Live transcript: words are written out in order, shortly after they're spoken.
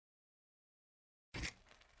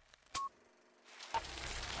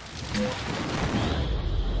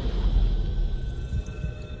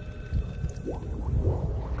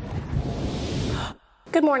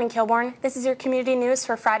Good morning, Kilbourne. This is your community news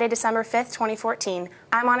for Friday, December 5th, 2014.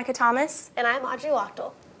 I'm Monica Thomas. And I'm Audrey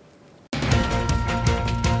Lochtel.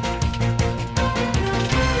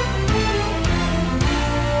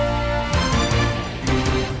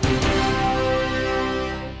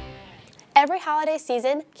 Every holiday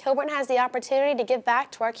season, Kilbourne has the opportunity to give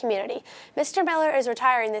back to our community. Mr. Miller is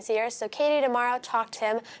retiring this year, so Katie tomorrow talked to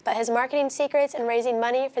him about his marketing secrets and raising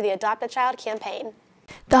money for the Adopt a Child campaign.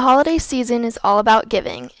 The holiday season is all about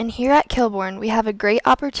giving, and here at Kilbourne we have a great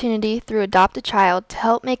opportunity through Adopt a Child to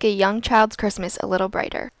help make a young child's Christmas a little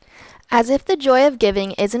brighter. As if the joy of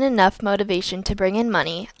giving isn't enough motivation to bring in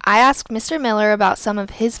money, I asked Mr. Miller about some of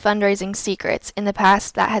his fundraising secrets in the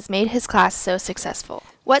past that has made his class so successful.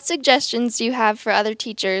 What suggestions do you have for other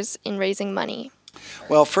teachers in raising money?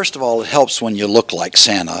 Well, first of all, it helps when you look like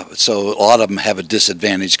Santa, so a lot of them have a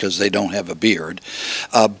disadvantage because they don't have a beard.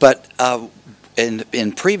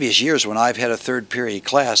 In previous years, when I've had a third period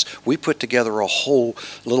class, we put together a whole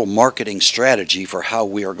little marketing strategy for how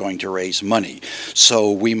we are going to raise money. So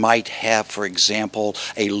we might have, for example,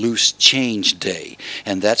 a loose change day,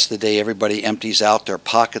 and that's the day everybody empties out their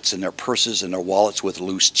pockets and their purses and their wallets with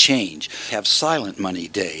loose change. Have silent money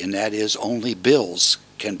day, and that is only bills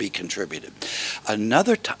can be contributed.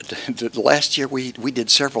 Last year we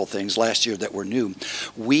did several things last year that were new.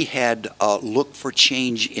 We had look for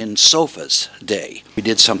change in sofas day. We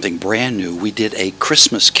did something brand new. We did a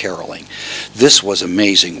Christmas caroling. This was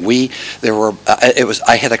amazing.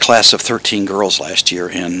 I had a class of 13 girls last year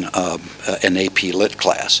in an AP Lit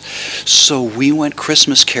class. So we went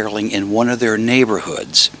Christmas caroling in one of their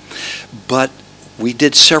neighborhoods. But we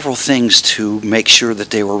did several things to make sure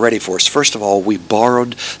that they were ready for us. First of all, we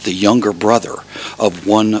borrowed the younger brother of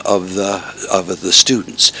one of the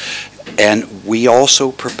students, and we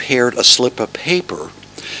also prepared a slip of paper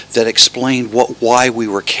that explained why we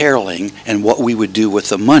were caroling and what we would do with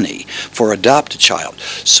the money for Adopt a Child.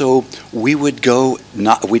 So we would go,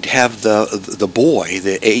 we'd have the boy,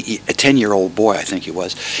 a 10-year-old boy I think he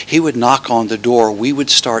was, he would knock on the door, we would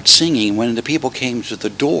start singing. When the people came to the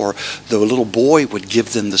door, the little boy would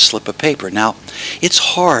give them the slip of paper. Now, it's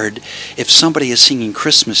hard if somebody is singing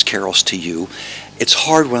Christmas carols to you. It's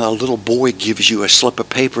hard when a little boy gives you a slip of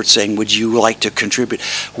paper saying, would you like to contribute?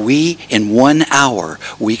 In 1 hour,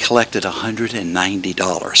 we collected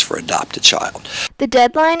 $190 for Adopt a Child. The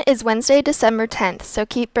deadline is Wednesday, December 10th, so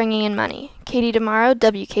keep bringing in money. Katie tomorrow,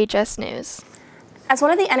 WKHS News. As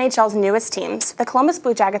one of the NHL's newest teams, the Columbus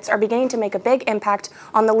Blue Jackets are beginning to make a big impact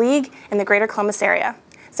on the league in the greater Columbus area.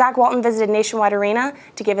 Zach Walton visited Nationwide Arena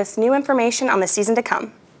to give us new information on the season to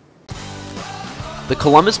come. The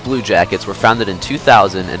Columbus Blue Jackets were founded in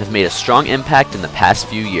 2000 and have made a strong impact in the past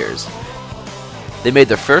few years. They made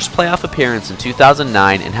their first playoff appearance in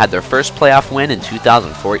 2009 and had their first playoff win in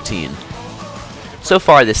 2014. So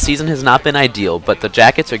far, this season has not been ideal, but the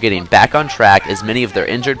Jackets are getting back on track as many of their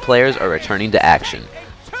injured players are returning to action.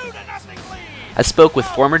 I spoke with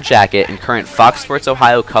former Jacket and current Fox Sports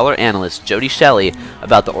Ohio color analyst Jody Shelley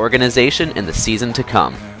about the organization and the season to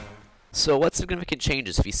come. So what significant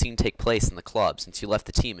changes have you seen take place in the club since you left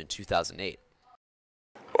the team in 2008?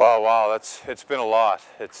 Wow, it's been a lot.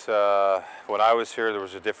 When I was here, there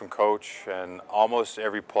was a different coach, and almost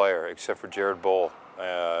every player, except for Jared Bowl,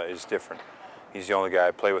 is different. He's the only guy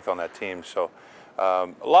I play with on that team. So a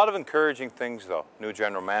lot of encouraging things, though. New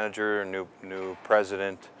general manager, new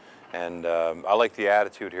president, and I like the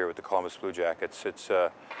attitude here with the Columbus Blue Jackets. It's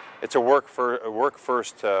a work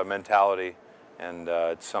first mentality. And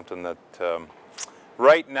it's something that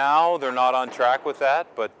right now they're not on track with that,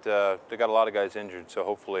 but they got a lot of guys injured, so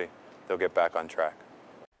hopefully they'll get back on track.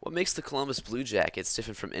 What makes the Columbus Blue Jackets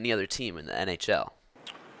different from any other team in the NHL?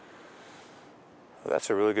 Well, that's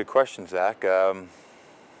a really good question, Zach.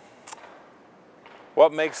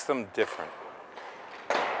 What makes them different?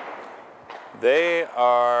 They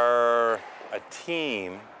are a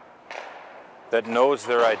team that knows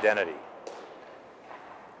their identity.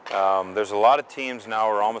 There's a lot of teams now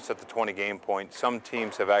who are almost at the 20-game point. Some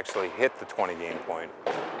teams have actually hit the 20-game point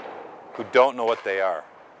who don't know what they are.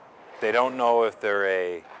 They don't know if they're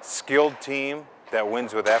a skilled team that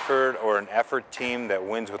wins with effort or an effort team that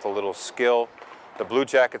wins with a little skill. The Blue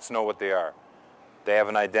Jackets know what they are. They have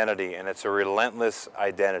an identity, and it's a relentless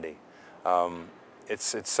identity.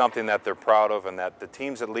 It's something that they're proud of, and that the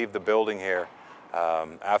teams that leave the building here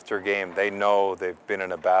after a game, they know they've been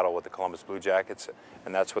in a battle with the Columbus Blue Jackets,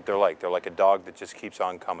 and that's what they're like. They're like a dog that just keeps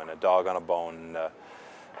on coming, a dog on a bone.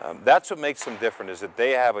 And, that's what makes them different, is that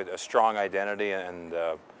they have a strong identity, and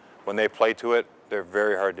when they play to it, they're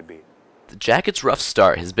very hard to beat. The Jackets' rough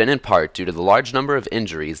start has been in part due to the large number of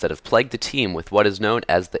injuries that have plagued the team with what is known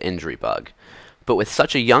as the injury bug. But with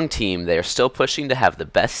such a young team, they are still pushing to have the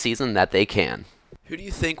best season that they can. Who do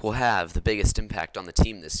you think will have the biggest impact on the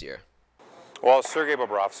team this year? Well, Sergei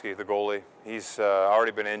Bobrovsky, the goalie, he's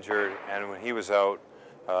already been injured, and when he was out,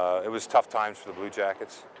 it was tough times for the Blue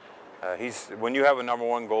Jackets. When you have a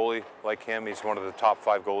 #1 goalie like him, he's one of the top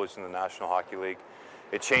 5 goalies in the National Hockey League.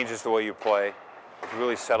 It changes the way you play. It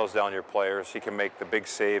really settles down your players. He can make the big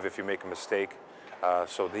save if you make a mistake.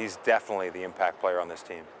 So he's definitely the impact player on this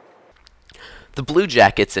team. The Blue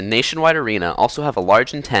Jackets and Nationwide Arena also have a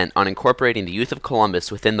large intent on incorporating the youth of Columbus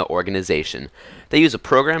within the organization. They use a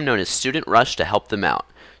program known as Student Rush to help them out.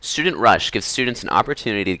 Student Rush gives students an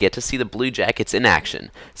opportunity to get to see the Blue Jackets in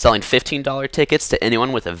action, selling $15 tickets to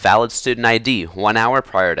anyone with a valid student ID 1 hour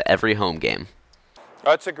prior to every home game.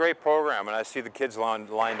 It's a great program, and I see the kids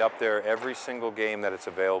lined up there every single game that it's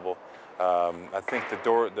available. I think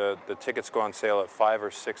the tickets go on sale at 5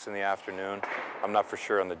 or 6 in the afternoon. I'm not for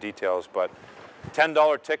sure on the details, but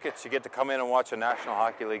 $10 tickets, you get to come in and watch a National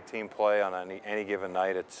Hockey League team play on any given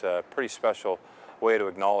night. It's a pretty special way to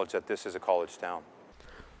acknowledge that this is a college town.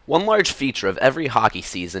 One large feature of every hockey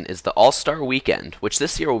season is the All-Star Weekend, which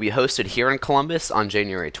this year will be hosted here in Columbus on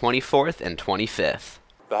January 24th and 25th.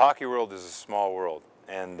 The hockey world is a small world,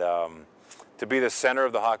 and to be the center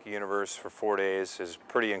of the hockey universe for 4 days is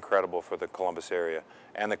pretty incredible for the Columbus area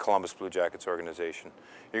and the Columbus Blue Jackets organization.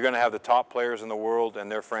 You're going to have the top players in the world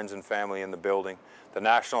and their friends and family in the building. The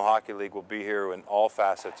National Hockey League will be here in all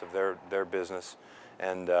facets of their business,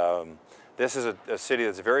 and this is a city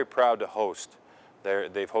that's very proud to host.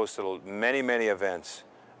 They've hosted many events,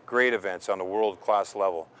 great events on a world-class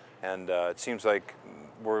level, and it seems like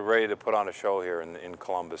we're ready to put on a show here in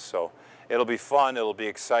Columbus. So it'll be fun, it'll be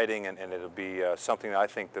exciting, and it'll be something that I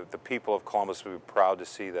think that the people of Columbus will be proud to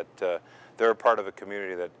see, that they're a part of a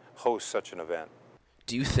community that hosts such an event.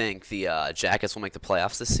 Do you think the Jackets will make the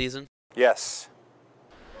playoffs this season? Yes.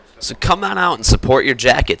 So come on out and support your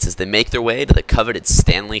Jackets as they make their way to the coveted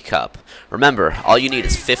Stanley Cup. Remember, all you need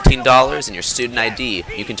is $15 and your student ID.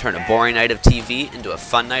 You can turn a boring night of TV into a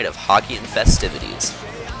fun night of hockey and festivities.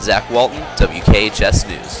 Zach Walton, WKHS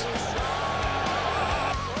News.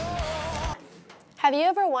 Have you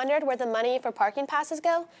ever wondered where the money for parking passes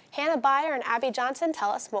go? Hannah Byer and Abby Johnson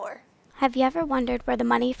tell us more. Have you ever wondered where the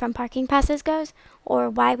money from parking passes goes, or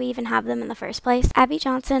why we even have them in the first place? Abby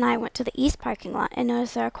Johnson and I went to the east parking lot and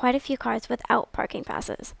noticed there are quite a few cars without parking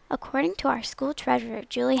passes. According to our school treasurer,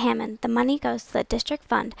 Julie Hammond, the money goes to the district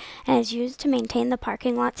fund and is used to maintain the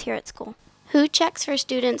parking lots here at school. Who checks for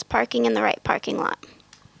students parking in the right parking lot?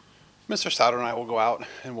 Mr. Sauter and I will go out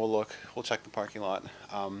and we'll check the parking lot.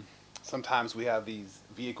 Sometimes we have these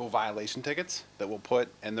vehicle violation tickets that we'll put,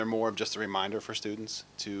 and they're more of just a reminder for students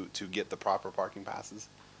to get the proper parking passes.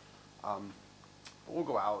 But we'll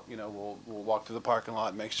go out, we'll walk through the parking lot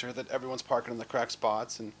and make sure that everyone's parking in the correct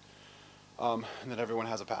spots, and that everyone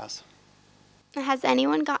has a pass. Has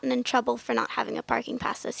anyone gotten in trouble for not having a parking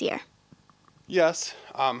pass this year? Yes,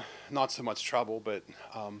 not so much trouble, but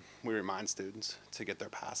we remind students to get their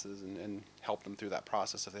passes and help them through that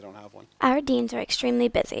process if they don't have one. Our deans are extremely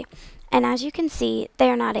busy, and as you can see, they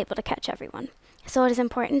are not able to catch everyone. So it is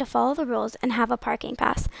important to follow the rules and have a parking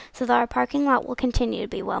pass so that our parking lot will continue to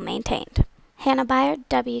be well maintained. Hannah Byer,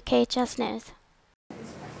 WKHS News.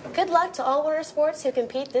 Good luck to all winter sports who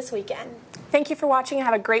compete this weekend. Thank you for watching and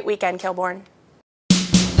have a great weekend, Kilbourne.